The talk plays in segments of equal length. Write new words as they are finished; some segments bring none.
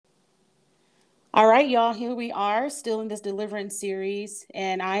All right, y'all, here we are still in this Deliverance series,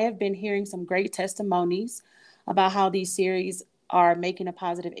 and I have been hearing some great testimonies about how these series are making a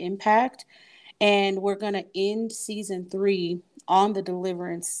positive impact. And we're going to end season 3 on the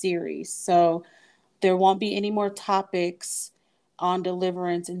Deliverance series. So there won't be any more topics on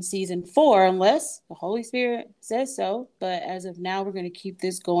deliverance in season 4 unless the Holy Spirit says so. But as of now, we're going to keep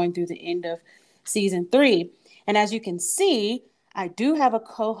this going through the end of season 3. And as you can see, I do have a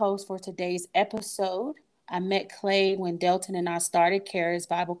co host for today's episode. I met Clay when Delton and I started Charis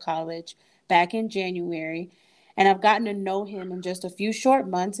Bible College back in January. And I've gotten to know him in just a few short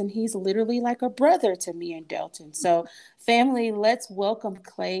months, and he's literally like a brother to me and Delton. So, family, let's welcome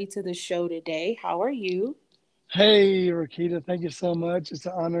Clay to the show today. How are you? Hey, Rakita, thank you so much. It's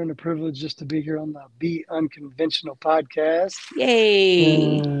an honor and a privilege just to be here on the Be Unconventional podcast.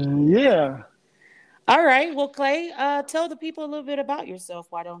 Yay. Yeah. All right. Well, Clay, tell the people a little bit about yourself.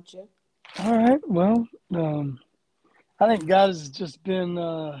 Why don't you? All right. Well, I think God has just been,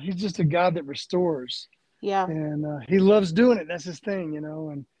 he's just a God that restores, Yeah, and he loves doing it. That's his thing, you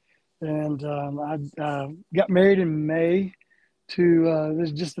know. And I got married in May to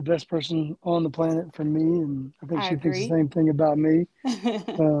this just the best person on the planet for me. And I think I she thinks the agree. same thing about me.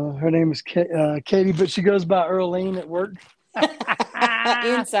 Her name is Katie, but she goes by Earlene at work.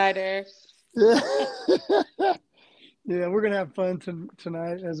 Insider. Yeah. Yeah, we're gonna have fun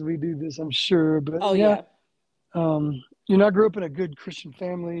tonight as we do this, I'm sure. But Oh, yeah, yeah. I grew up in a good Christian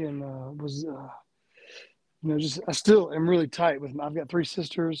family and was, just I still am really tight with. I've got three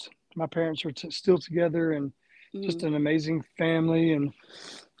sisters. My parents are still together, and just Mm, an amazing family. And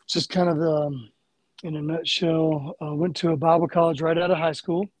just kind of, in a nutshell, went to a Bible college right out of high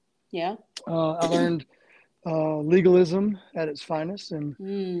school. yeah. I learned legalism at its finest, and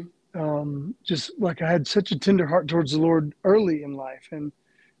Mm, just like I had such a tender heart towards the Lord early in life, and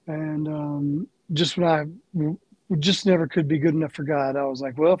just when just never could be good enough for God, I was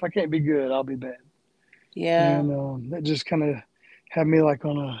like, well, if I can't be good, I'll be bad, yeah. and that just kind of had me like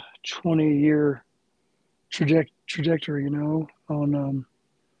on a 20-year trajectory, on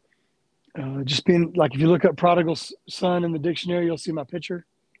just being like, if you look up prodigal son in the dictionary, you'll see my picture,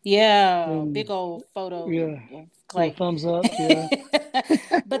 Yeah. and Big old photo yeah, of little Clay. thumbs up, yeah.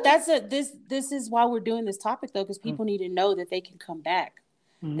 But this is why we're doing this topic though, because people need to know that they can come back,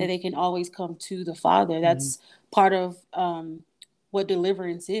 Mm-hmm, that they can always come to the Father. mm-hmm, That's part of what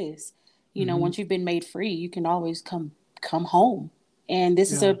deliverance is. mm-hmm, Once you've been made free, you can always come home. And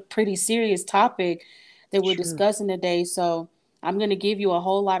this is yeah, a pretty serious topic that we're sure. discussing today. So I'm going to give you a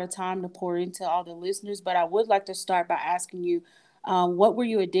whole lot of time to pour into all the listeners, but I would like to start by asking you, what were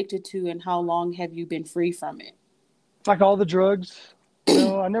you addicted to, and how long have you been free from it? Like all the drugs,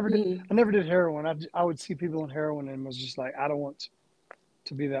 I never did. Mm. I never did heroin. I would see people on heroin and was just like, I don't want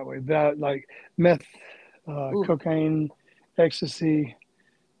to be that way. But like meth, Ooh, cocaine, ecstasy,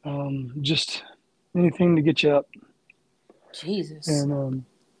 just anything to get you up. Jesus. And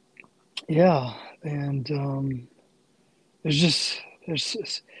yeah, and there's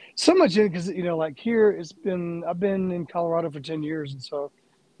so much in it because like here I've been in Colorado for 10 years, and so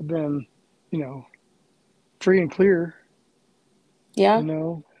I've been you know free and clear, Yeah. you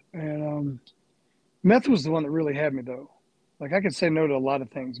know, and meth was the one that really had me though. Like I could say no to a lot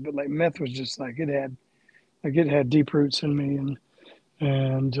of things, but like meth was just like it had deep roots in me,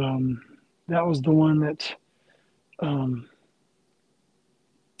 and that was the one that um,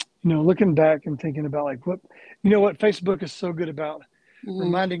 looking back and thinking about like what Facebook is so good about Mm-hmm.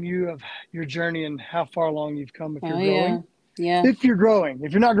 reminding you of your journey and how far along you've come if you're Oh, growing. yeah. Yeah. If you're growing,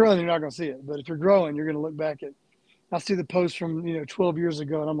 if you're not growing, you're not going to see it. But if you're growing, you're going to look back at. I see the post from 12 years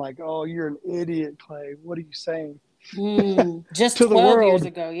ago, and I'm like, oh, you're an idiot, Clay. What are you saying Just to the 12 years world?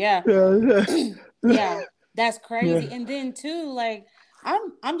 ago. Yeah. Yeah, Yeah. That's yeah. crazy. And then too, like,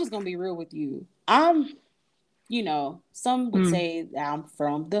 I'm just gonna be real with you. Some would Mm, say that I'm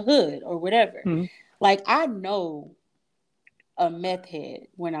from the hood or whatever. mm, Like, I know a meth head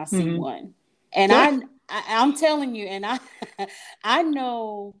when I see mm. one. And Yeah. I'm telling you, and I I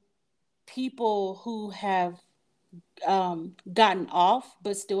know people who have gotten off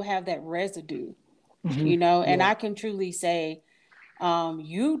but still have that residue, Hmm. and Yeah. I can truly say,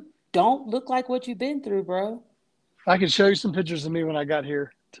 you don't look like what you've been through, bro. I can show you some pictures of me when I got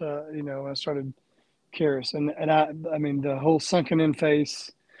here to, when I started Karis, and I mean the whole sunken in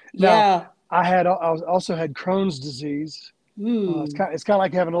face. Now, Yeah. also had Crohn's disease. Hmm. It's kind of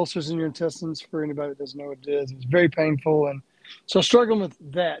like having ulcers in your intestines. For anybody that doesn't know what it is, it's very painful, and so struggling with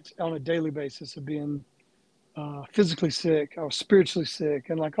that on a daily basis of being physically sick. I was spiritually sick,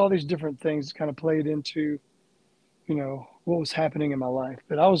 and like all these different things kind of played into what was happening in my life.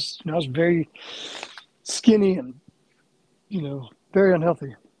 But I was very skinny and, very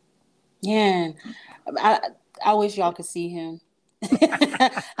unhealthy. Yeah, I I wish y'all could see him.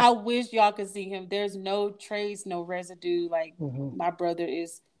 I wish y'all could see him. There's no trace, no residue. Like Hmm. my brother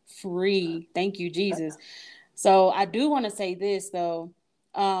is free. Thank you, Jesus. So I do want to say this though.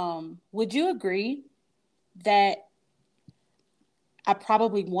 Would you agree that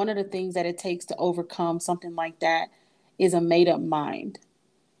probably one of the things that it takes to overcome something like that is a made up mind?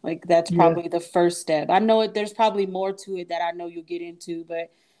 Like that's Yeah. probably the first step. I know there's probably more to it that I know you'll get into,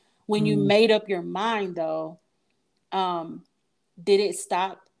 but when you Mm. made up your mind though, um, did it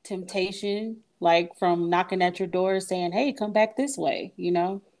stop temptation like from knocking at your door saying, "Hey, come back this way,"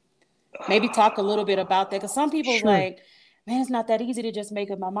 Maybe talk a little bit about that cuz some people's Sure. like, "Man, it's not that easy to just make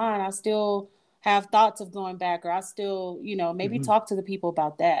up my mind. I still have thoughts of going back or I still, maybe Hmm. talk to the people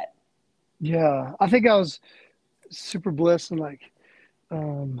about that." Yeah. I think I was super blessed and like,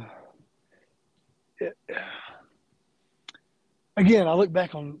 um, it, again, I look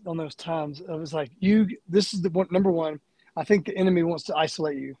back on those times. I was like, this is the one, number one. I think the enemy wants to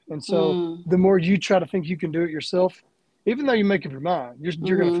isolate you. And so Mm. the more you try to think you can do it yourself, even though you make up your mind,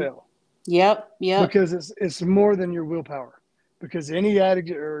 you're going to Mhm. fail Yep, yep. because it's more than your willpower. Because any addict,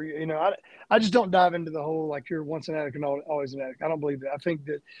 or I just don't dive into the whole like you're once an addict and always an addict. I don't believe that. I think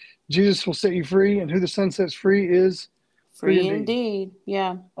that Jesus will set you free, and who the Son sets free is free Free indeed, indeed.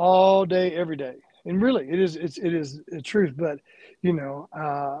 Yeah. all day, every day. And really, it is the truth. But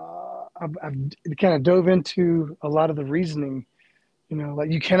I've kind of dove into a lot of the reasoning. Like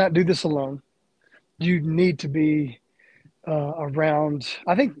you cannot do this alone. You need to be around.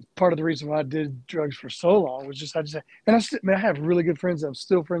 I think part of the reason why I did drugs for so long was just I just and I have really good friends that I'm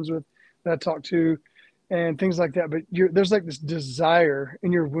still friends with that I talk to and things like that. But there's like this desire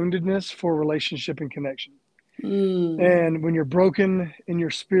in your woundedness for relationship and connection. Mm. And when you're broken in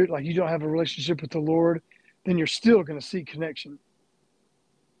your spirit, like you don't have a relationship with the Lord, then you're still going to seek connection.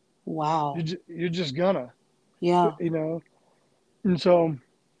 Wow. You're just gonna, Yeah. you know. And so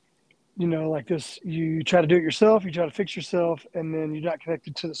like this, you try to do it yourself, you try to fix yourself, and then you're not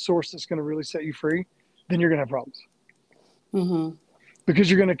connected to the source that's going to really set you free, then you're going to have problems Mhm.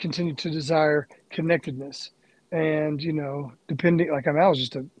 because you're going to continue to desire connectedness. And, depending, like, I was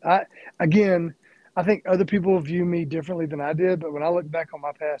just again, I think other people view me differently than I did. But when I look back on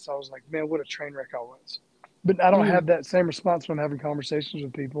my past, I was like, man, what a train wreck I was. But I don't Mm. have that same response when I'm having conversations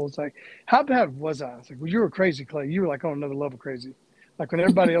with people. It's like, how bad was I? It's like, well, you were crazy, Clay. You were like on another level crazy. Like when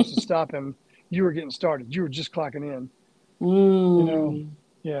everybody else was stopping, you were getting started. You were just clocking in. You know, Mm.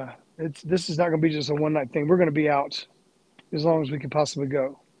 yeah. This is not going to be just a one night thing. We're going to be out as long as we can possibly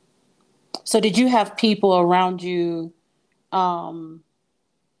go. So did you have people around you um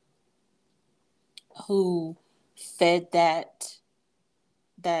who fed that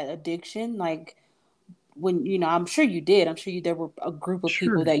addiction? Like when I'm sure you did. I'm sure there were a group of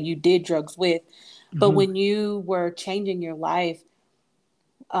people Sure. that you did drugs with. But Hmm. when you were changing your life,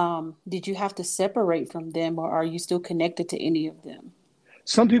 did you have to separate from them or are you still connected to any of them?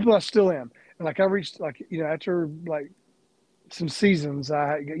 Some people I still am, and like I reached like after like some seasons,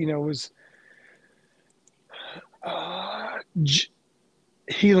 I was uh,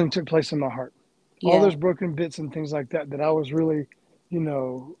 healing took place in my heart. All Yeah. those broken bits and things like that I was really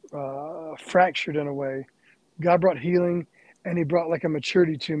fractured in a way. God brought healing, and He brought like a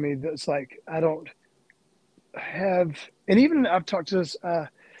maturity to me that's like I don't have. And even I've talked to this.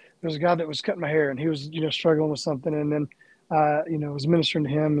 There's a guy that was cutting my hair, and he was struggling with something, and then was ministering to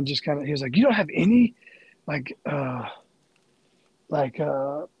him, and just kind of he was like, "You don't have any like like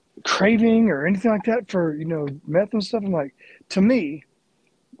craving or anything like that for meth and stuff." I'm like, to me,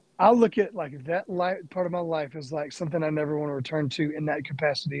 I look at like that life part of my life as like something I never want to return to in that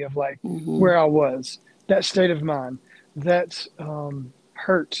capacity of like Mm-hmm. where I was, that state of mind, that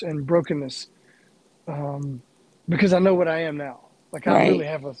hurt and brokenness, um, because I know what I am now. Like I really Right.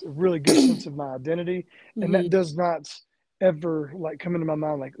 have a really good sense of my identity, and that Mm-hmm. does not ever like come into my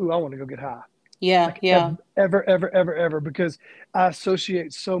mind like, "Ooh, I want to go get high." Yeah, Like yeah. ever, because I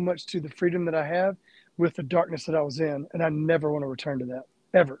associate so much to the freedom that I have with the darkness that I was in, and I never want to return to that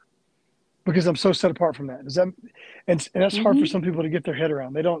ever because I'm so set apart from that. Does that and that's hard for Mm-hmm. some people to get their head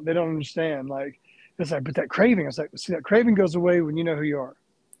around. They don't understand. Like it's like, but that craving, it's like, see, that craving goes away when you know who you are,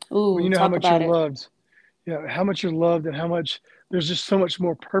 when Ooh, you know how talk much you're about it. loved, how much you're loved, and how much there's just so much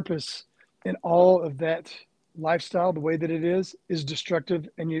more purpose in all of that lifestyle. The way that it is destructive,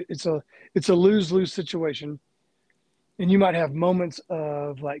 and it's a lose-lose situation. And you might have moments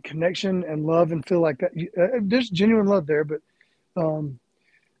of like connection and love and feel like that there's genuine love there, but um,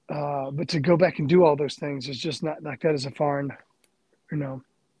 But to go back and do all those things is just not like that is a foreign, you know,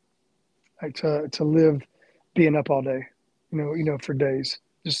 like to live being up all day, for days.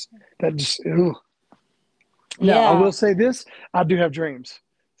 Just that just ooh. Now I will Yeah. say this: I do have dreams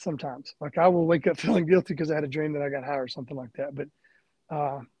sometimes. Like I will wake up feeling guilty because I had a dream that I got high or something like that. But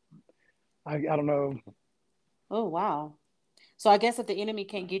uh, I don't know. Oh, wow. So I guess if the enemy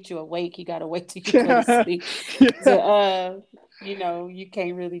can't get you awake, you gotta wait till you go to Yeah, sleep to yeah, you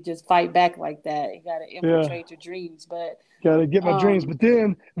can't really just fight back like that. You gotta yeah. infiltrate your dreams. But Got to get my dreams. um But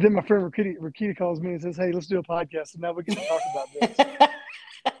then my friend Rakita calls me and says, "Hey, let's do a podcast." And now we get to talk about this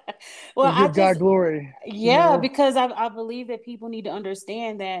well, and I give just God glory. You yeah, know. because I believe that people need to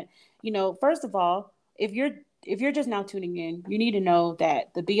understand that, first of all, if you're just now tuning in, you need to know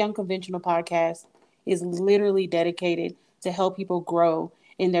that the Be Unconventional podcast is literally dedicated to help people grow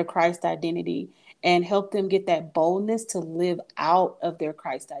in their Christ identity and help them get that boldness to live out of their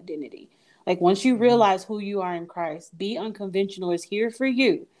Christ identity. Like once you Mm-hmm. realize who you are in Christ, Be Unconventional is here for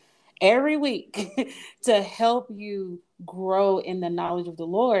you every week to help you grow in the knowledge of the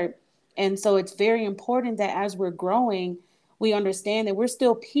Lord. And so it's very important that as we're growing, we understand that we're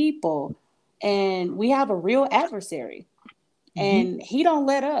still people and we have a real adversary Mm-hmm. and he don't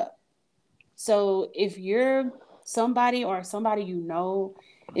let up. So if you're somebody or somebody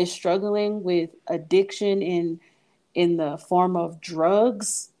is struggling with addiction in the form of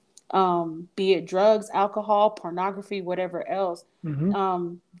drugs, be it drugs, alcohol, pornography, whatever else,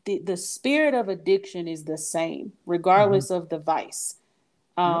 Mm-hmm. the spirit of addiction is the same, Mm-hmm. regardless of the vice.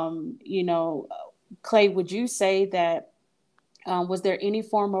 Yep. Um, you know, Clay, would you say that was there any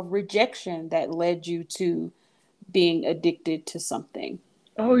form of rejection that led you to being addicted to something?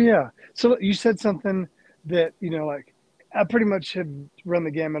 Oh yeah. So you said something that like I pretty much have run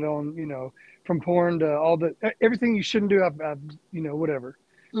the gamut on from porn to all the everything you shouldn't do. I've whatever.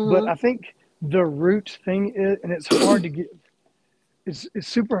 But I Mm-hmm. think the root thing is, and it's hard to get. It's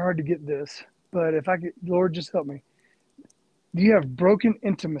super hard to get this. But if I could, Lord, just help me. You have broken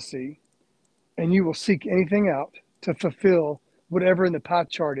intimacy, and you will seek anything out to fulfill whatever in the pie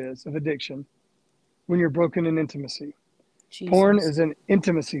chart is of addiction when you're broken in intimacy. Porn Jesus. is an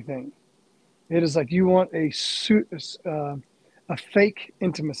intimacy thing. It is like you want a fake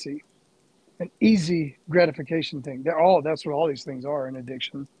intimacy, an easy gratification thing. That's what all these things are in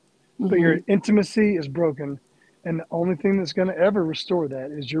addiction. But your Mm-hmm. intimacy is broken, and the only thing that's going to ever restore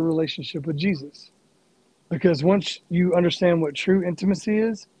that is your relationship with Jesus. Because once you understand what true intimacy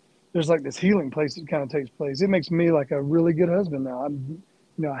is, there's like this healing place that kind of takes place. It makes me like a really good husband now.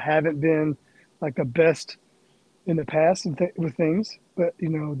 I haven't been like the best in the past with things, but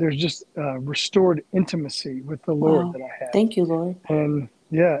there's just restored intimacy with the Lord Wow. that I have. Thank you, Lord. And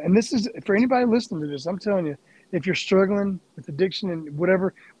yeah, and this is for anybody listening to this. I'm telling you, if you're struggling with addiction and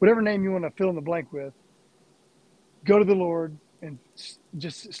whatever name you want to fill in the blank with, go to the Lord and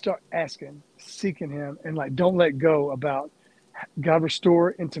just start asking, seeking Him, and like don't let go about God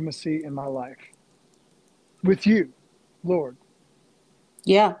restore intimacy in my life with you, Lord.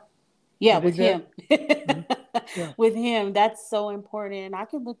 Yeah. Yeah, You dig with that? him. Mm-hmm. Yeah. With him, that's so important. And I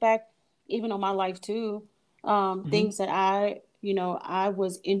can look back even on my life too. Mm-hmm. Things that I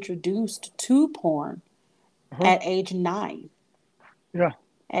was introduced to porn Uh-huh. at age 9. Yeah.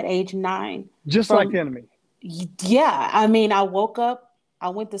 At age 9. Just like the From enemy. Yeah, I mean, I woke up, I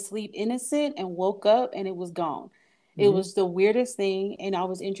went to sleep innocent and woke up and it was gone. It Mm-hmm. was the weirdest thing, and I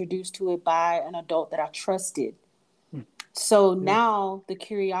was introduced to it by an adult that I trusted. So Yeah. now the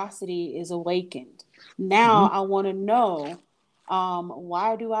curiosity is awakened. Now Mm-hmm. I want to know,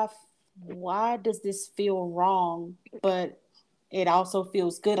 why why does this feel wrong, but it also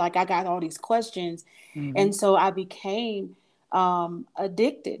feels good? Like I got all these questions, Mm-hmm. and so I became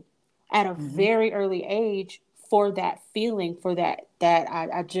addicted at a Mm-hmm. very early age for that feeling, for that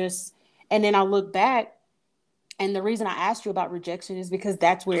I just, and then I look back, and the reason I asked you about rejection is because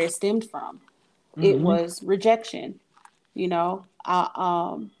that's where it stemmed from. It Mm-hmm. was rejection,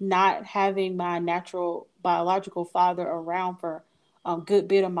 not having my natural biological father around for a good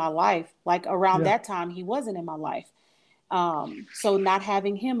bit of my life. Like around Yeah. that time, he wasn't in my life. So not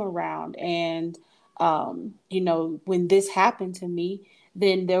having him around, and when this happened to me,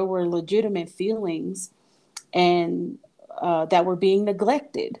 then there were legitimate feelings and that were being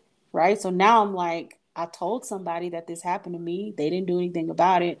neglected, right? So now I'm like, I told somebody that this happened to me. They didn't do anything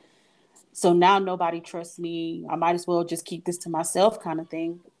about it. So now nobody trusts me. I might as well just keep this to myself, kind of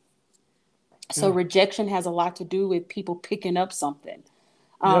thing. So Yeah. rejection has a lot to do with people picking up something.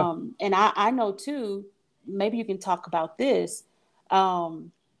 Yeah. And I know too, maybe you can talk about this,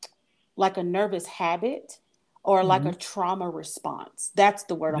 um, like a nervous habit. or like a Hmm. trauma response. That's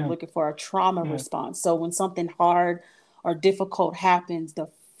the word I'm Yeah. looking for, a trauma Yeah. response. So when something hard or difficult happens, the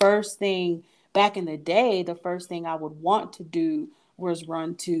first thing back in the day, the first thing I would want to do was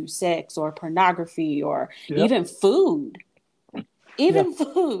run to sex or pornography or Yep. even food, Yeah. even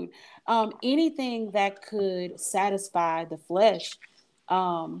food, anything that could satisfy the flesh.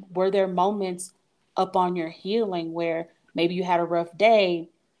 Were there moments up on your healing where maybe you had a rough day,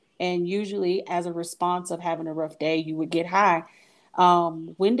 and usually as a response of having a rough day, you would get high?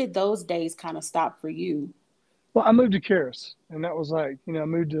 When did those days kind of stop for you? Well, I moved to Karis, and that was like, I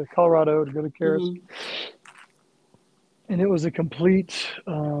moved to Colorado to go to Karis, Mm-hmm. and it was a complete,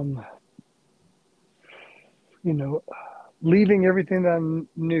 you know, leaving everything that I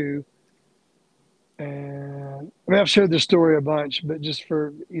knew. And I mean, I've shared this story a bunch, but just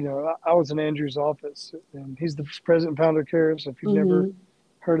for, I was in Andrew's office, and he's the president and founder of Karis. If you've never Mm-hmm.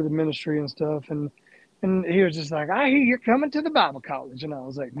 heard of the ministry and stuff, and he was just like, I hear you're coming to the Bible college. And I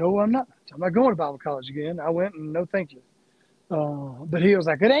was like, no, I'm not. I'm not going to Bible college again. I went, and no, thank you. But he was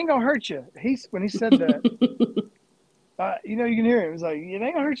like, it ain't gonna hurt you. When he said that, you can hear it. It was like, it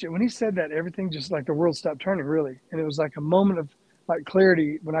ain't gonna hurt you. When he said that, everything just like the world stopped turning, really. And it was like a moment of like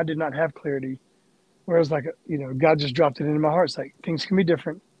clarity when I did not have clarity, where it was like, God just dropped it into my heart. It's like things can be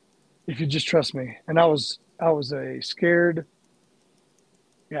different if you just trust me. And I was a scared,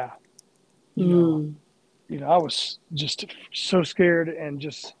 yeah, you know, Mm. I was just so scared and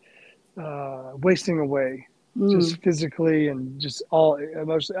just wasting away, just Mm. physically and just all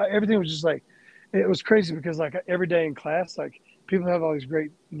emotionally. Everything was just like, it was crazy because like every day in class, like people have all these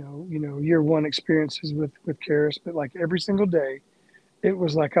great, year one experiences with Karis, but like every single day, it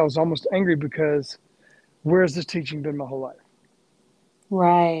was like I was almost angry because where has this teaching been my whole life?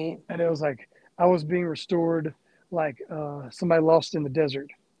 Right. And it was like I was being restored, like somebody lost in the desert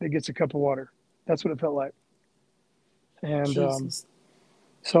that gets a cup of water. That's what it felt like. And Jesus.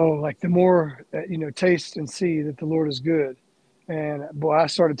 so, like the more taste and see that the Lord is good. And boy, I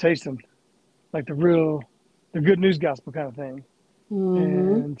started tasting like the good news gospel kind of thing. Mm-hmm.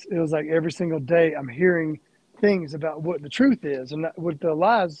 And it was like every single day I'm hearing things about what the truth is and what the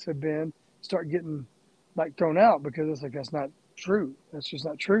lies have been start getting like thrown out because it's like that's not true. That's just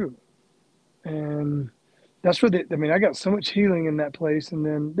not true. And that's where I got so much healing in that place. And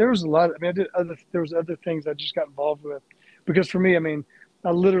then there was a lot. There was other things I just got involved with because for me,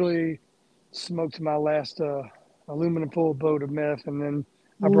 I literally smoked my last aluminum foil boat of meth, and then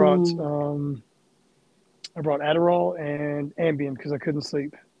I brought Mm. um, I brought Adderall and Ambien because I couldn't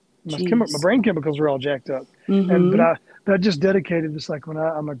sleep. My Jeez. brain chemicals were all jacked up, and Mm-hmm. but I just dedicated this like when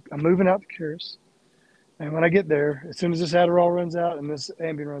I'm moving out to Cures, and when I get there, as soon as this Adderall runs out and this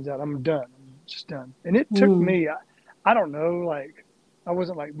Ambien runs out, I'm done. I'm just done. And it took Mm. me, I don't know, like I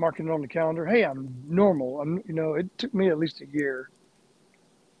wasn't like marking it on the calendar. Hey, I'm normal. It took me at least a year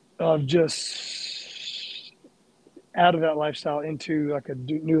of just out of that lifestyle into like a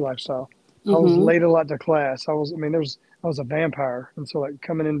new lifestyle. I was Mm-hmm. late a lot to class. I was a vampire, and so like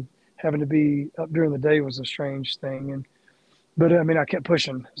coming in having to be up during the day was a strange thing. But I kept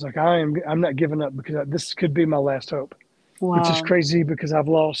pushing. It's like I'm not giving up because this could be my last hope, which is Wow. crazy because I've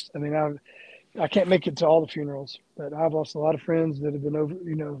lost. I can't make it to all the funerals, but I've lost a lot of friends that have been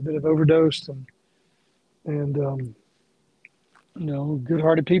that have overdosed and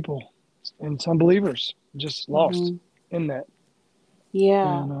good-hearted people and some believers just lost Mm-hmm. in that.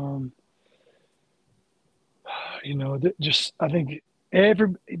 Yeah. And just I think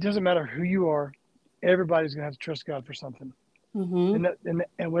it doesn't matter who you are, everybody's gonna have to trust God for something, Mm-hmm.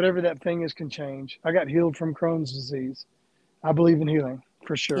 and whatever that thing is can change. I got healed from Crohn's disease. I believe in healing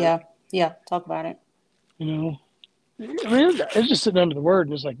for sure. Yeah. Yeah. Talk about it. You know, it's just sitting under the word,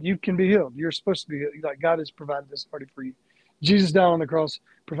 and it's like you can be healed. You're supposed to be healed. Like God has provided this already for you. Jesus died on the cross,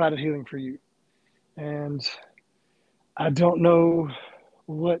 provided healing for you, and I don't know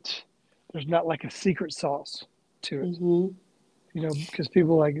what. There's not like a secret sauce to it, Mm-hmm. because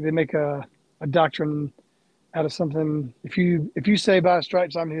people like they make a doctrine out of something. If you say by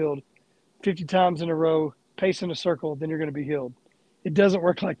stripes I'm healed 50 times in a row, pace in a circle, then you're going to be healed. It doesn't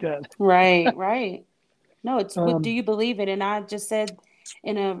work like that. Right. Right. No, it's what do Um, you believe it? And I just said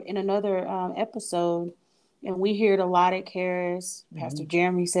in another episode, and we hear it a lot at Caris. Pastor mhm,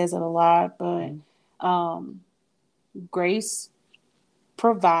 Jeremy says it a lot, but mhm, um, grace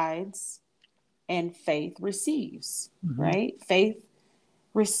provides and faith receives. mhm, Right? Faith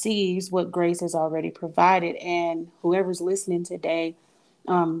receives what grace has already provided, and whoever's listening today,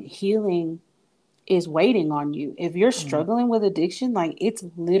 healing is waiting on you. If you're mhm, struggling with addiction, like it's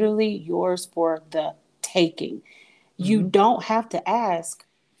literally yours for the taking. You mhm. don't have to ask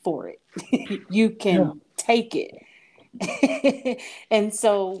for it. You Yeah, can take it. And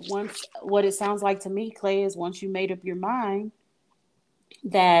so once, what it sounds like to me, Clay, is once you made up your mind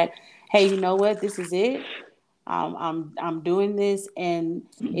that, hey, you know what, this is it. I'm doing this, and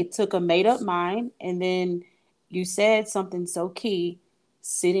it took a made up mind, and then you said something so key: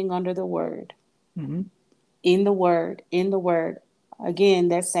 sitting under the word, Hmm. in the word, in the word. Again,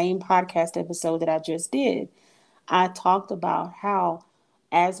 that same podcast episode that I just did, I talked about how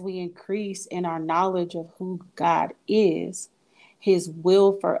as we increase in our knowledge of who God is, his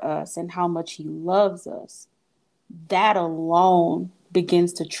will for us, and how much he loves us, that alone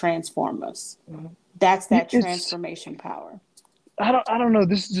begins to transform us. That's that It's transformation power. I don't know.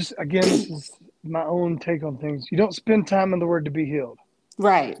 This is just again, this is my own take on things. You don't spend time in the Word to be healed.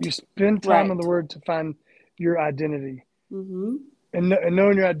 Right. You spend time in the Right. Word to find your identity, Mm-hmm. and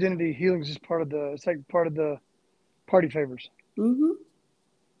knowing your identity, healing is just part of the. It's like part of the party favors. Mm-hmm.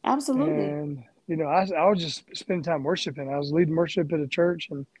 Absolutely. And I was just spending time worshiping. I was leading worship at a church,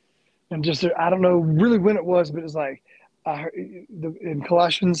 and just I don't know really when it was, but it's like I heard, in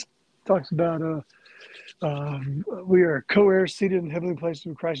Colossians talks about we are co-heirs seated in heavenly places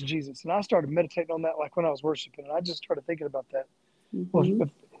with Christ Jesus. And I started meditating on that like when I was worshiping, and I just started thinking about that. Well, Mm-hmm.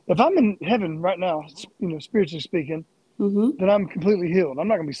 if I'm in heaven right now, spiritually speaking, Mm-hmm. then I'm completely healed. I'm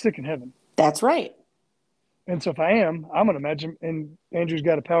not going to be sick in heaven. That's right. And so if I am, I'm going to imagine. And Andrew's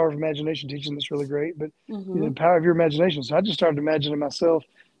got a power of imagination teaching that's really great, but Mm-hmm. the power of your imagination. So I just started imagining myself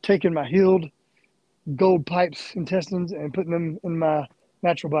taking my healed gold pipes intestines and putting them in my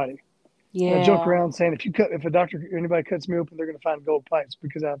natural body. And I joke Yeah. around saying if a doctor or anybody cuts me open, they're going to find gold pipes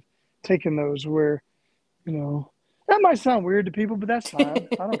because I've taken those where you know that might sound weird to people, but that's fine.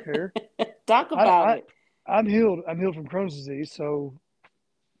 I don't care. Talk I, about I it. I'm healed. I'm healed from Crohn's disease. So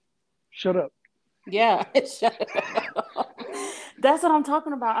shut up. Yeah. Shut up. That's what I'm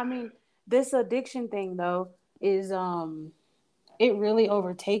talking about. I mean, this addiction thing though is it really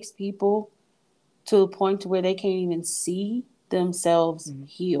overtakes people to a point to where they can't even see themselves Mm-hmm.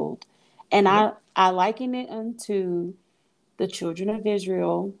 healed. And Yep. I liken it unto the children of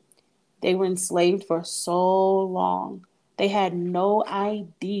Israel. They were enslaved for so long. They had no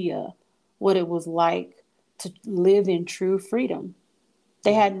idea what it was like to live in true freedom.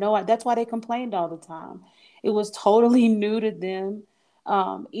 They Right. had no, that's why they complained all the time. It was totally new to them.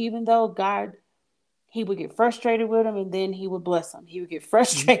 Even though God, he would get frustrated with them and then he would bless them. He would get Mm-hmm.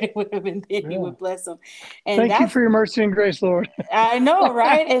 frustrated with them and then he Yeah. would bless them. And Thank you that's, for your mercy and grace, Lord. I know,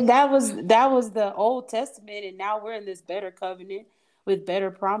 right? And that was the Old Testament, and now we're in this better covenant with better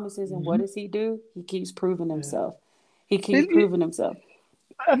promises. And what Mm-hmm. does he do? He keeps proving Yeah. himself. He keeps It, proving himself.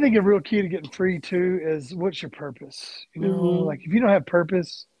 I think a real key to getting free too is what's your purpose. Mm-hmm. Like if you don't have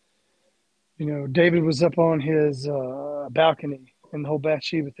purpose, David was up on his balcony and the whole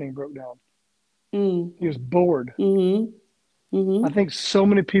Bathsheba thing broke down. Mm. He was bored. Mm-hmm. I Mm-hmm. think so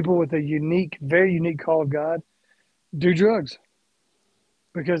many people with a unique, very unique call of God do drugs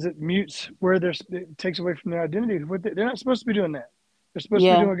because it mutes where it takes away from their identity. They're not supposed to be doing that. They're supposed to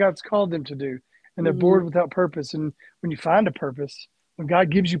be Yeah. doing what God's called them to do, and they're Mm-hmm. bored without purpose. And when you find a purpose, when God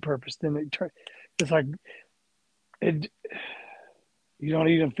gives you purpose, then it's like it. You don't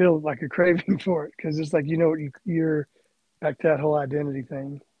even feel like a craving for it because it's like you're back to that whole identity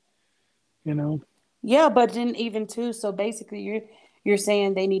thing. You know. Yeah, but then even too, so basically you're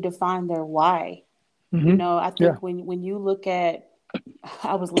saying they need to find their why. Hmm. I Yeah. think when you look at,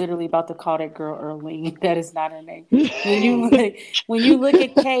 I was literally about to call that girl Earlene. That is not her name. When you look when you look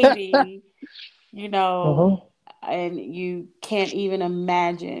at Katie, you Uh know, huh. and you can't even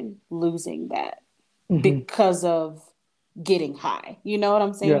imagine losing that Hmm. because of getting high. You know what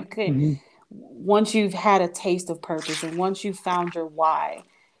I'm saying? Yeah. You could, Hmm. once you've had a taste of purpose and once you've found your why,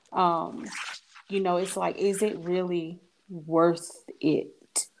 um, it's like, is it really worth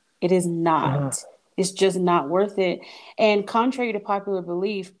it? It is Uh-huh. not. It's just not worth it. And contrary to popular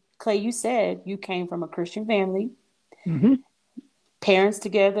belief, Clay, you said you came from a Christian family, Hmm. parents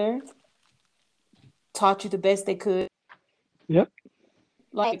together, taught you the best they could, Yep.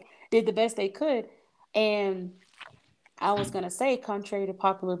 like did the best they could. And I was going to say, contrary to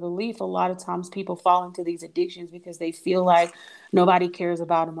popular belief, a lot of times people fall into these addictions because they feel like nobody cares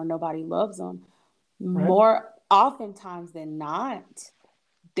about them or nobody loves them. Right. More oftentimes than not,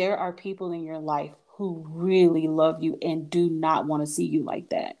 there are people in your life who really love you and do not want to see you like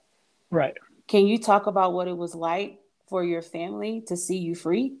that. Right. Can you talk about what it was like for your family to see you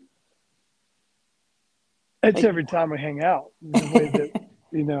free? It's Like, every time we hang out. The way that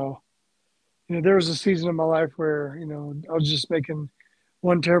you know, there was a season of my life where I was just making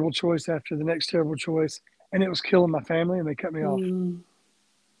one terrible choice after the next terrible choice, and it was killing my family, and they cut me off. mm,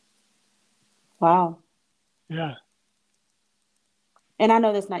 wow. Yeah. And I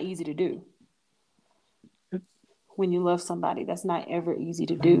know that's not easy to do. It, When you love somebody, that's not ever easy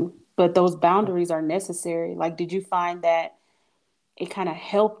to mhm. do. But those boundaries are necessary. Like, did you find that it kind of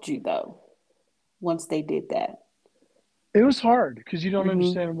helped you though once they did that? It was hard because you don't Mm-hmm.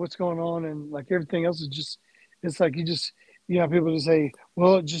 understand what's going on, and like everything else is just, it's like you have people to say,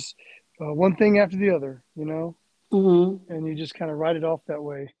 well, it just one thing after the other, Mm-hmm. and you just kind of write it off that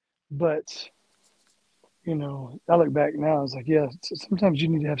way. But, I look back now, I was like, yeah, sometimes you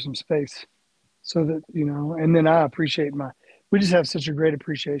need to have some space so that, and then I appreciate we just have such a great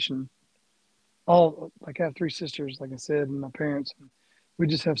appreciation. Like I have three sisters, like I said, and my parents,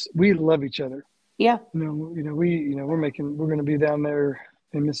 we love each other. Yeah. We're going to be down there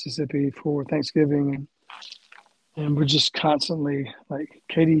in Mississippi for Thanksgiving, and we're just constantly like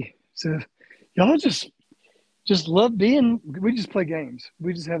Katie said, y'all just love being. We just play games.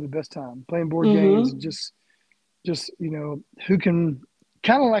 We just have the best time playing board games, and Mm-hmm. just who can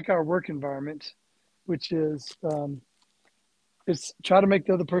kind of like our work environment, which is it's try to make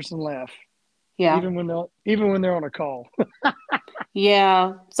the other person laugh, Yeah. even when they're on a call.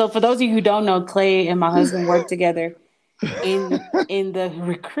 Yeah. So for those of you who don't know, Clay and my husband work together in the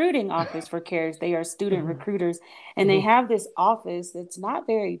recruiting office for CARES. They are student Mhm, recruiters, and they mhm, have this office that's not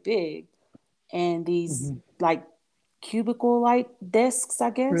very big, and these mhm. like cubicle like desks, I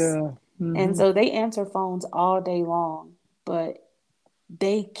guess. Yeah. And Hmm. so they answer phones all day long, but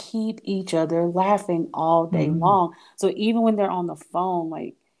they keep each other laughing all day Hmm. long. So even when they're on the phone,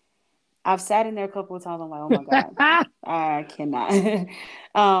 like I've sat in there a couple of times, I'm like, oh my God, I cannot.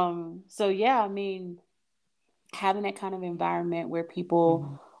 So yeah, I mean, having that kind of environment where people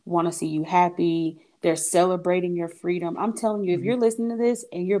Hmm. want to see you happy, they're celebrating your freedom. I'm telling you, if Hmm. you're listening to this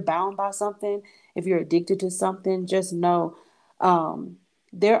and you're bound by something, if you're addicted to something, just know um,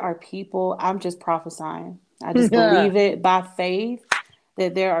 there are people, I'm just prophesying. I just Yeah. believe it by faith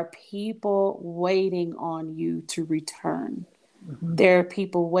that there are people waiting on you to return. Hmm. There are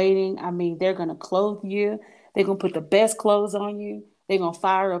people waiting. I mean, they're going to clothe you. They're going to put the best clothes on you. They're going to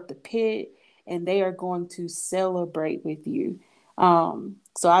fire up the pit and they are going to celebrate with you.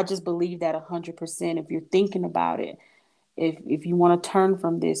 So I just believe that 100%. If you're thinking about it, if you want to turn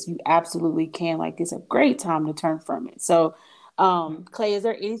from this, you absolutely can. Like it's a great time to turn from it. So, Clay, is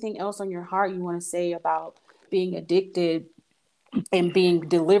there anything else on your heart you want to say about being addicted and being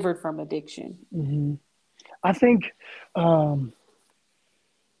delivered from addiction? Hmm. I think um,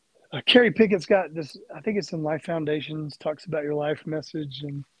 Carrie Pickett's got this. I think it's in Life Foundations. Talks about your life message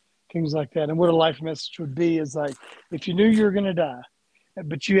and things like that. And what a life message would be is like if you knew you were going to die,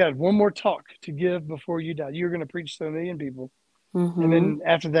 but you had one more talk to give before you died. You were going to preach to 1 million people, and Mm-hmm. then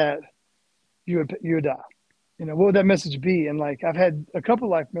after that, you would die. What would that message be? And like I've had a couple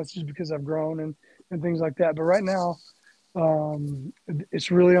life messages because I've grown and things like that. But right now,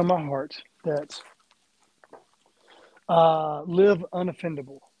 it's really on my heart that live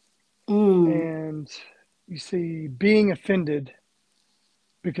unoffendable. Mm. And you see, being offended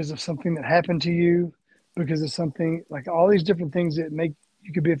because of something that happened to you, because of something like all these different things that make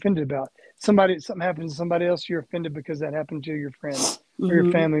you could be offended about. Something happens to somebody else, you're offended because that happened to your friend or your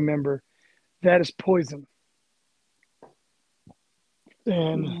Mm-hmm. family member. That is poison.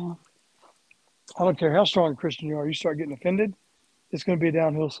 And Yeah. I don't care how strong a Christian you are, you start getting offended, it's going to be a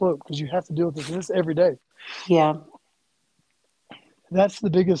downhill slope because you have to deal with this every day. Yeah. That's the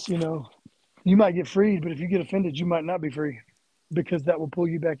biggest, you might get freed, but if you get offended, you might not be free because that will pull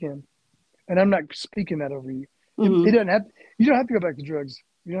you back in. And I'm not speaking that over you. It Mm-hmm. doesn't have. You don't have to go back to drugs.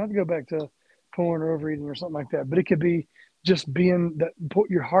 You don't have to go back to porn or overeating or something like that. But it could be just being that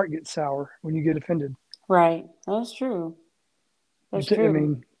your heart gets sour when you get offended. Right. That's true. That's I true.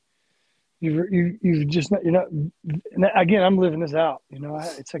 mean, you've just not. You're not. And again, I'm living this out.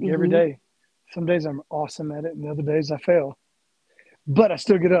 It's like every Mm-hmm. day. Some days I'm awesome at it, and the other days I fail. But I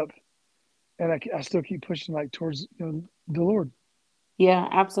still get up, and I still keep pushing like towards the Lord. Yeah,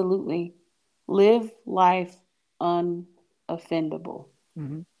 absolutely. Live life unoffendable.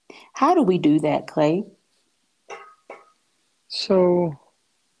 Hmm. How do we do that, Clay? So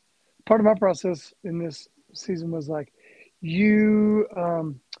part of my process in this season was like, you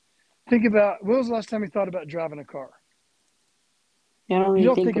think about when was the last time you thought about driving a car? I don't You really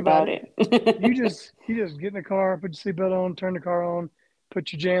don't think think about about it. You it. just get in the car, put your seatbelt on, turn the car on,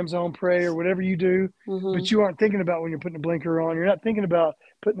 put your jams on, pray or whatever you do. But Mm-hmm. you aren't thinking about when you're putting the blinker on. You're not thinking about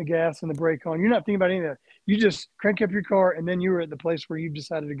putting the gas and the brake on. You're not thinking about any of that. You just crank up your car and then you were at the place where you've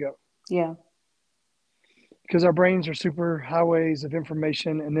decided to go. Yeah. Because our brains are super highways of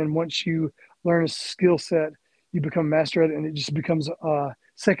information. And then once you learn a skill set, you become master at it and it just becomes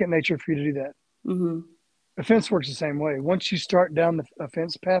second nature for you to do that. Mm-hmm. offense works the same way. Once you start down the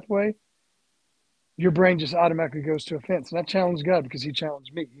offense pathway, your brain just automatically goes to offense. And I challenged God because he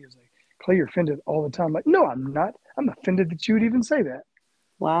challenged me. He was like, Clay, you're offended all the time. I'm like, no, I'm not. I'm offended that you would even say that. And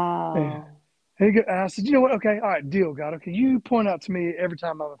Wow. I said, you know what? Okay, all right, deal, God. Okay, you point out to me every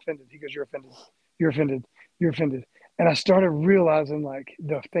time I'm offended. He goes, you're offended. You're offended. You're offended. And I started realizing like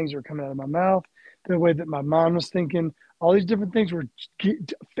the things were coming out of my mouth, the way that my mind was thinking, all these different things were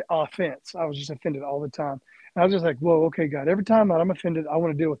offense. I was just offended all the time. And I was just like, whoa, okay, God, every time that I'm offended, I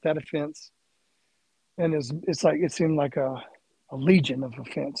want to deal with that offense. And it's like, it seemed like a legion of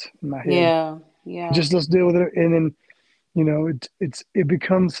offense in my head. Yeah. Yeah. Just let's deal with it. And then, it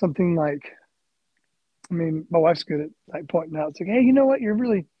becomes something like, I mean, my wife's good at like pointing out. It's like, hey, you know what?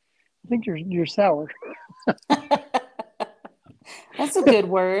 I think you're sour. That's a good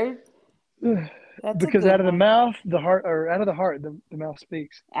word. That's a Because good out of the one. mouth, the heart, or out of the heart, the mouth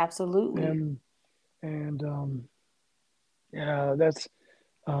speaks. Absolutely. And and yeah, that's.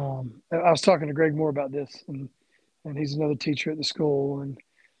 I was talking to Greg more about this, and he's another teacher at the school. And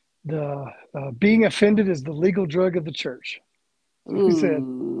the being offended is the legal drug of the church. So he said,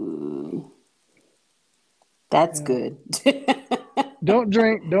 Ooh, that's yeah, good. don't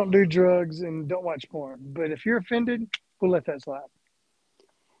drink, don't do drugs, and don't watch porn. But if you're offended, we'll let that slide.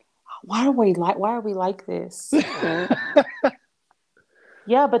 Why are we like this?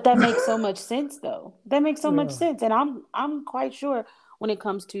 Yeah, but that makes so much sense though. That makes so much Yeah. sense. And I'm quite sure when it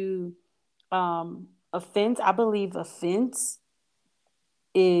comes to offense, I believe offense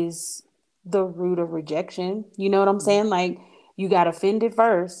is the root of rejection. You know what I'm saying? Like you got offended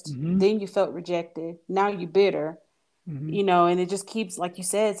first, Mm-hmm. then you felt rejected. Now you're bitter, Mm-hmm. and it just keeps, like you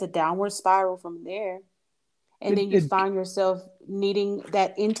said, it's a downward spiral from there. And It then you it. find yourself needing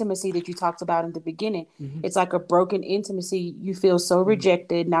that intimacy that you talked about in the beginning. Mm-hmm. It's like a broken intimacy. You feel so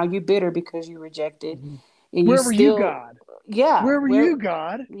rejected. Now you're bitter because you're rejected. Mm-hmm. And you Where were you, still, God? yeah, Where were where, you,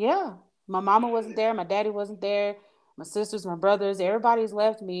 God? yeah. My mama wasn't there. My daddy wasn't there. My sisters, my brothers, everybody's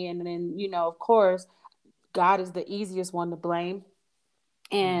left me. And then, of course, God is the easiest one to blame.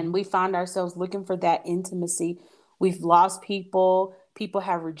 And Mm-hmm. we find ourselves looking for that intimacy. We've lost people. People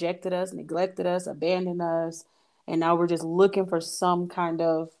have rejected us, neglected us, abandoned us. And now we're just looking for some kind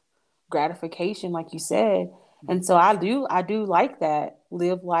of gratification, like you said. And so I do like that.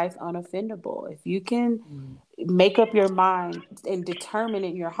 Live life unoffendable. If you can Mm-hmm. make up your mind and determine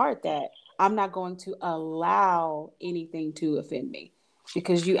in your heart that I'm not going to allow anything to offend me,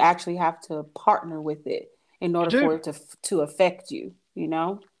 because you actually have to partner with it in order Do. for it to affect you.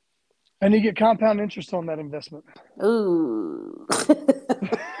 And you get compound interest on that investment. Ooh.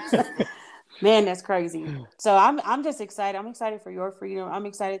 Man, that's crazy. So I'm just excited. I'm excited for your freedom. I'm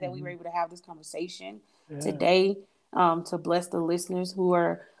excited that we were Mm-hmm. able to have this conversation Yeah. today, to bless the listeners who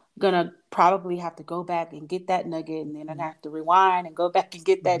are gonna probably have to go back and get that nugget, and then I have to rewind and go back and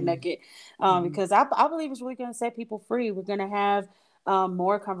get that Mm-hmm. nugget, Mm-hmm. because I believe it's really gonna set people free. We're gonna have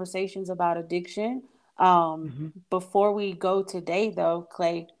more conversations about addiction. Mm-hmm. Before we go today, though,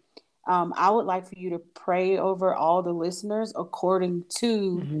 Clay, I would like for you to pray over all the listeners according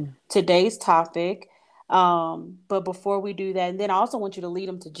to Mm-hmm. today's topic. But before we do that, and then I also want you to lead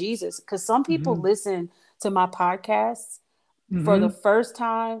them to Jesus, because some people Mm-hmm. listen to my podcasts for the Mm-hmm. first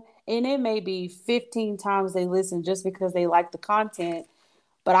time, and it may be 15 times they listen just because they like the content.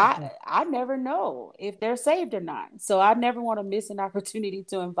 But Mm-hmm. I never know if they're saved or not. So I never want to miss an opportunity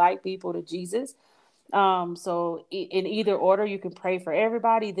to invite people to Jesus. So in either order, you can pray for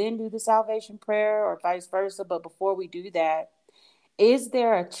everybody, then do the salvation prayer, or vice versa. But before we do that, is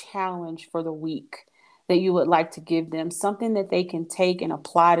there a challenge for the week that you would like to give them? Something that they can take and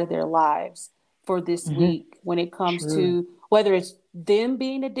apply to their lives for this Mm-hmm. week when it comes Sure. to whether it's them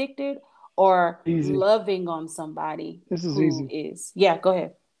being addicted or Easy. loving on somebody This is who easy. is. Yeah, go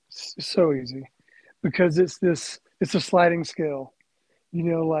ahead. It's so easy because it's a sliding scale.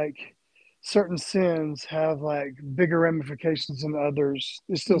 Like certain sins have like bigger ramifications than others.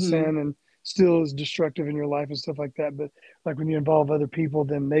 It's still Mm-hmm. sin and still is destructive in your life and stuff like that. But like when you involve other people,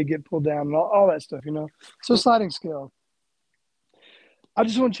 then they get pulled down and all that stuff. So sliding scale. I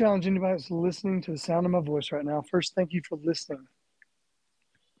just want to challenge anybody that's listening to the sound of my voice right now. First, thank you for listening.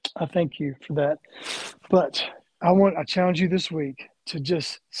 I thank you for that. But I challenge you this week to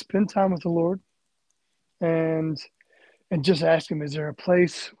just spend time with the Lord and just ask him, is there a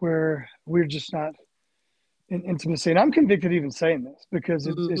place where we're just not in intimacy? And I'm convicted even saying this because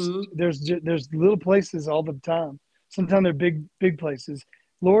it's Mm-hmm. there's little places all the time. Sometimes they're big places.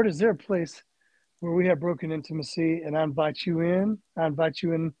 Lord, is there a place where we have broken intimacy? And I invite you in. I invite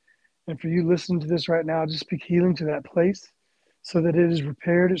you in. And for you listening to this right now, just speak healing to that place so that it is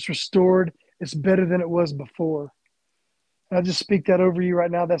repaired, it's restored, It's better than it was before. And I just speak that over you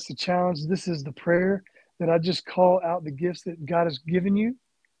right now. That's the challenge. This is the prayer that I just call out the gifts that God has given you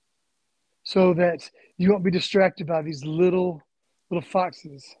so that you won't be distracted by these little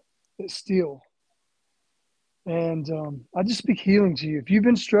foxes that steal. And I just speak healing to you. If you've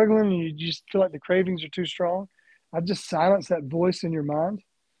been struggling and you just feel like the cravings are too strong, I just silence that voice in your mind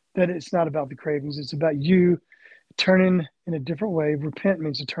that it's not about the cravings. It's about you turning in a different way. Repent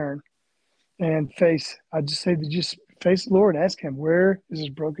means to turn and face. I just say that just face the Lord and ask Him, where is this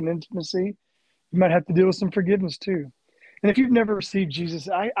broken intimacy? You might have to deal with some forgiveness too. And if you've never received Jesus,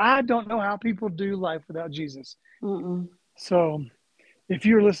 I don't know how people do life without Jesus. Mm-mm. So if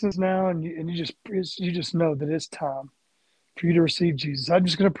you're listening now and you just know that it's time for you to receive Jesus, I'm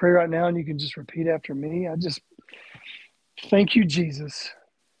just going to pray right now, and you can just repeat after me. I just thank you, Jesus.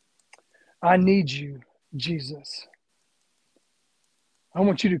 I need you, Jesus. I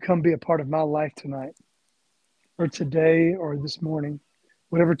want you to come be a part of my life tonight, or today, or this morning,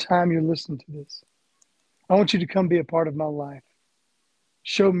 whatever time you're listening to this. I want you to come be a part of my life.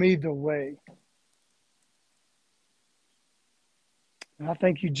 Show me the way. And I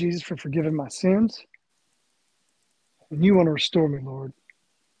thank you, Jesus, for forgiving my sins. And you want to restore me, Lord.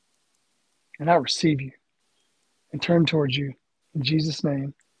 And I receive you and turn towards you. In Jesus'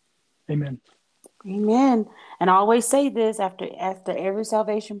 name, amen. Amen. And I always say this after every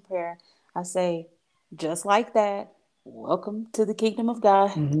salvation prayer. I say, just like that, welcome to the kingdom of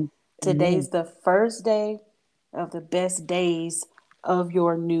God. Mm-hmm. Today's Amen. the first day of the best days of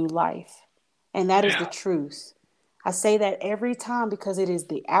your new life. And that is the Yeah. truth. I say that every time because it is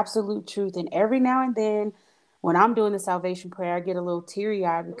the absolute truth. And every now and then, when I'm doing the salvation prayer, I get a little teary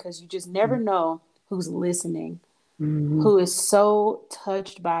eyed because you just never know who's listening, Mm-hmm. who is so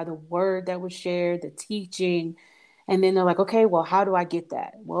touched by the word that was shared, the teaching. And then they're like, okay, well, how do I get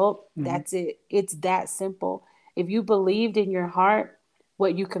that? Well, Mm-hmm. that's it. It's that simple. If you believed in your heart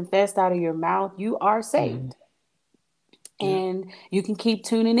what you confessed out of your mouth, you are Mm-hmm. saved. Yeah. And you can keep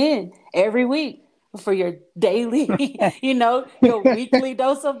tuning in every week for your daily, your weekly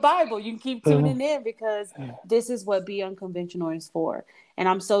dose of Bible. You can keep uh, tuning in because this is what Be Unconventional is for. And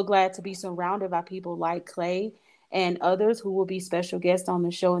I'm so glad to be surrounded by people like Clay and others who will be special guests on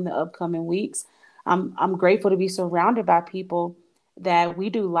the show in the upcoming weeks. I'm grateful to be surrounded by people that we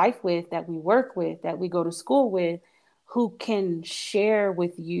do life with, that we work with, that we go to school with, who can share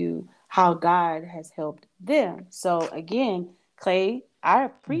with you how God has helped them. So again, Clay, I mm-hmm.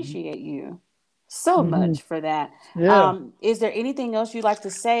 appreciate you so Mm-hmm. much for that. Yeah, Is there anything else you'd like to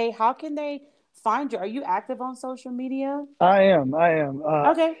say? How can they find you? Are you active on social media? I am. I am.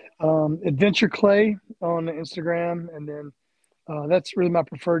 Okay. Adventure Clay on Instagram, and then that's really my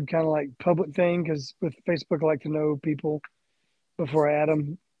preferred kind of like public thing because with Facebook, I like to know people before I add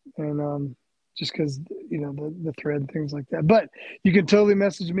them, and just because the thread and things like that. But you can totally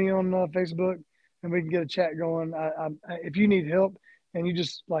message me on Facebook, and we can get a chat going. If you need help and you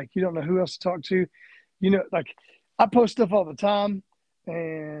just like you don't know who else to talk to, like I post stuff all the time,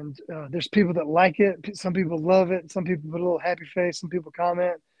 and there's people that like it. Some people love it. Some people put a little happy face. Some people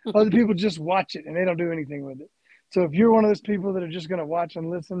comment. Other people just watch it and they don't do anything with it. So if you're one of those people that are just going to watch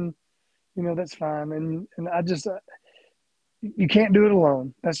and listen, that's fine. And I just you can't do it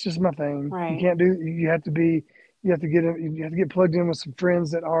alone. That's just my thing. You Right. can't do. You have to get plugged in with some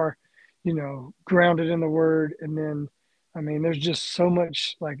friends that are, grounded in the Word. And then, I mean, there's just so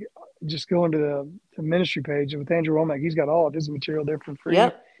much. Like, just going to the ministry page with Andrew Womack. He's got all of his material there for free.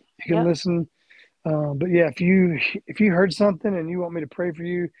 Yep. You can Yep. listen. But yeah, if you heard something and you want me to pray for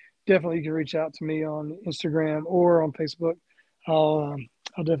you, definitely you can reach out to me on Instagram or on Facebook. I'll um,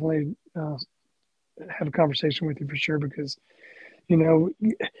 I'll definitely have a conversation with you for sure because you know,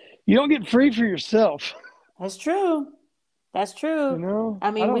 you don't get free for yourself. That's true. That's true. I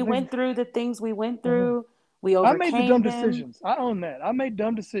I mean, we don't think went through the things we went uh, through. We I made the dumb overcame them. decisions. I own that. I made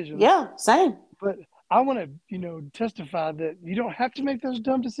dumb decisions, Yeah, same. but I want to, testify that you don't have to make those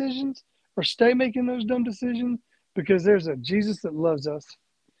dumb decisions or stay making those dumb decisions because there's a Jesus that loves us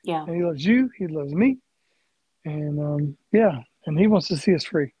Yeah. and he loves you. He loves me. And yeah, and he wants to see us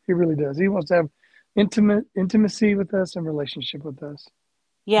free. He really does. He wants to have intimacy with us and relationship with us. And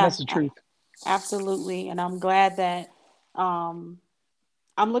Yeah, that's the truth. absolutely. And I'm glad that um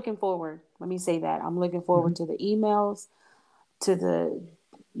I'm looking forward. Let me say that. I'm looking Mm-hmm. forward to the emails, to the,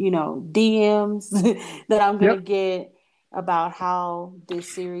 DMs that I'm going to Yep. get about how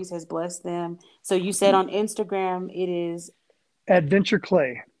this series has blessed them. So you said on Instagram it is Adventure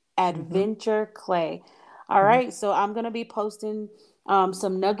Clay. Mm-hmm. Adventure Clay. All Mm-hmm. right, so I'm going to be posting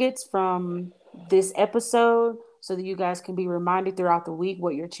some nuggets from this episode so that you guys can be reminded throughout the week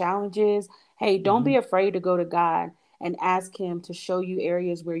what your challenge is. Hey, don't Mm-hmm. be afraid to go to God and ask Him to show you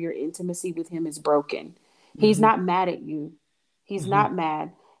areas where your intimacy with Him is broken. He's Mm-hmm. not mad at you. He's Mm-hmm. not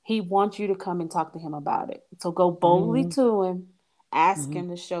mad. He wants you to come and talk to Him about it. So go boldly Mm-hmm. to Him, ask Mm-hmm. Him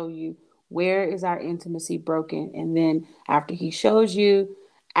to show you where is our intimacy broken. And then after He shows you,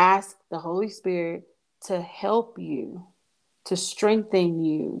 ask the Holy Spirit to help you, to strengthen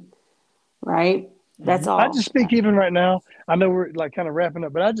you, right? That's I all. just speak even right now. I know we're like kind of wrapping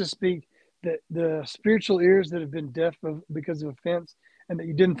up, but I just speak that the spiritual ears that have been deaf because of offense and that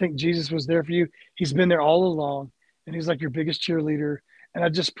you didn't think Jesus was there for you, he's been there all along. And he's like your biggest cheerleader. And I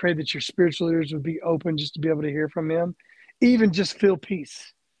just pray that your spiritual ears would be open just to be able to hear from him, even just feel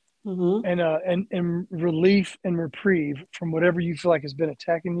peace Mm-hmm. and relief and reprieve from whatever you feel like has been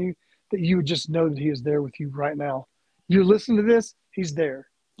attacking you, that you would just know that he is there with you right now. You listen to this, he's there.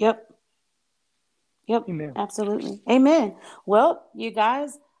 Yep. Yep, Amen. absolutely. Amen. Well, you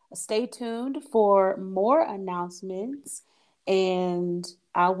guys, stay tuned for more announcements, and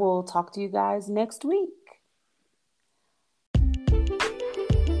I will talk to you guys next week.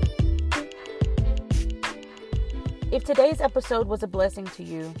 If today's episode was a blessing to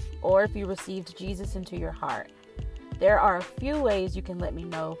you, or if you received Jesus into your heart, there are a few ways you can let me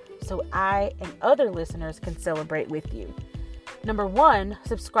know so I and other listeners can celebrate with you. Number 1,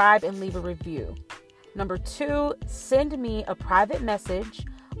 subscribe and leave a review. Number 2, send me a private message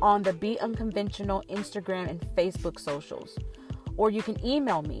on the Be Unconventional Instagram and Facebook socials. Or you can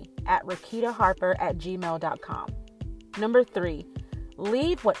email me at rakitaharper@gmail.com. Number 3,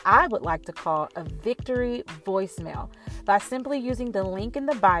 leave what I would like to call a victory voicemail by simply using the link in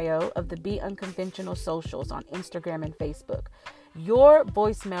the bio of the Be Unconventional socials on Instagram and Facebook. Your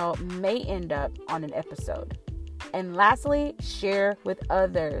voicemail may end up on an episode. And lastly, share with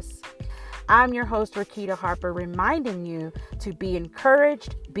others. I'm your host, Rakita Harper, reminding you to be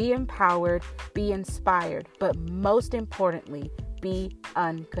encouraged, be empowered, be inspired, but most importantly, be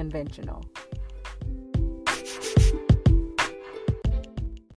unconventional.